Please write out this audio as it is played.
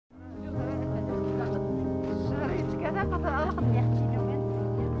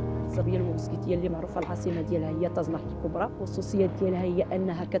الزربية الواوزكيتية اللي معروفة العاصمة ديالها هي تازناخت الكبرى، والخصوصيات ديالها هي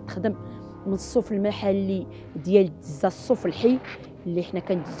أنها كتخدم من الصوف المحلي ديال الدزة، الصوف الحي اللي حنا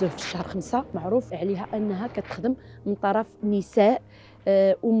كندزوه في الشهر 5. معروف عليها أنها كتخدم من طرف نساء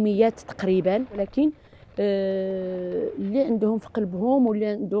أميات تقريبا، ولكن اللي عندهم في قلبهم واللي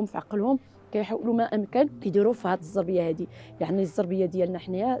عندهم في عقلهم كيحاولوا ما امكن كيديروا في هذه الزربيه هذه. يعني الزربيه ديالنا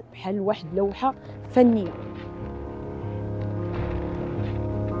حنايا بحال واحد لوحه فنيه.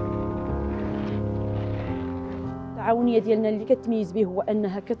 التعاونيه ديالنا اللي كتميز به هو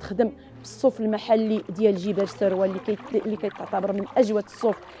انها كتخدم بالصوف المحلي ديال جبال سروه اللي كيتعتبر من اجود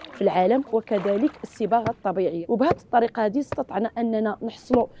الصوف في العالم، وكذلك الصباغه الطبيعيه. وبهذه الطريقه هذه استطعنا اننا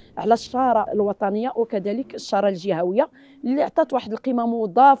نحصلوا على الشاره الوطنيه وكذلك الشاره الجهويه اللي عطات واحد القيمه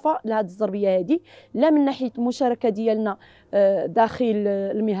مضافه لهذه الزربيه هذه، لا من ناحيه المشاركه ديالنا داخل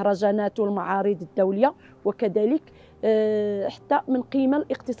المهرجانات والمعارض الدوليه، وكذلك حتى من القيمه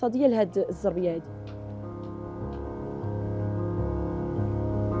الاقتصاديه لهذه الزربيه هذه.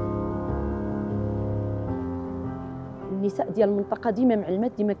 النساء ديال المنطقه ديما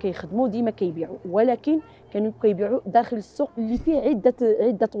معلمات، ديما كيخدموا، ديما كيبيعوا، ولكن كانوا كيبيعوا داخل السوق اللي فيه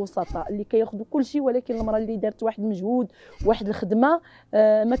عده وسطاء اللي كياخذوا كل شيء، ولكن المراه اللي دارت واحد المجهود واحد الخدمه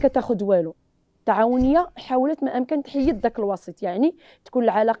ما كتاخذ والو. التعاونيه حاولت ما امكن تحيد ذاك الوسط، يعني تكون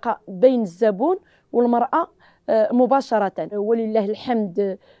العلاقه بين الزبون والمراه مباشره. ولله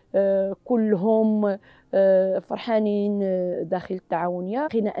الحمد كلهم فرحانين داخل التعاونيه.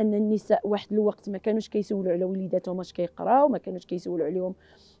 لقينا ان النساء واحد الوقت ما كانوش كيسولوا على وليداتهم واش كيقراو، ما كانوش كيسولوا عليهم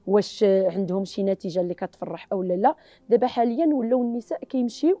واش عندهم شي نتيجه اللي كتفرح او لا. دابا حاليا ولاو النساء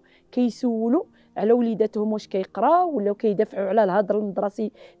كيمشيو كيسولوا على وليداتهم واش كيقراو، ولاو كيدافعوا على الهدر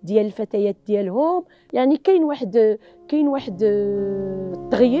المدرسي ديال الفتيات ديالهم. يعني كاين واحد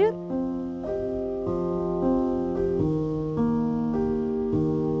التغيير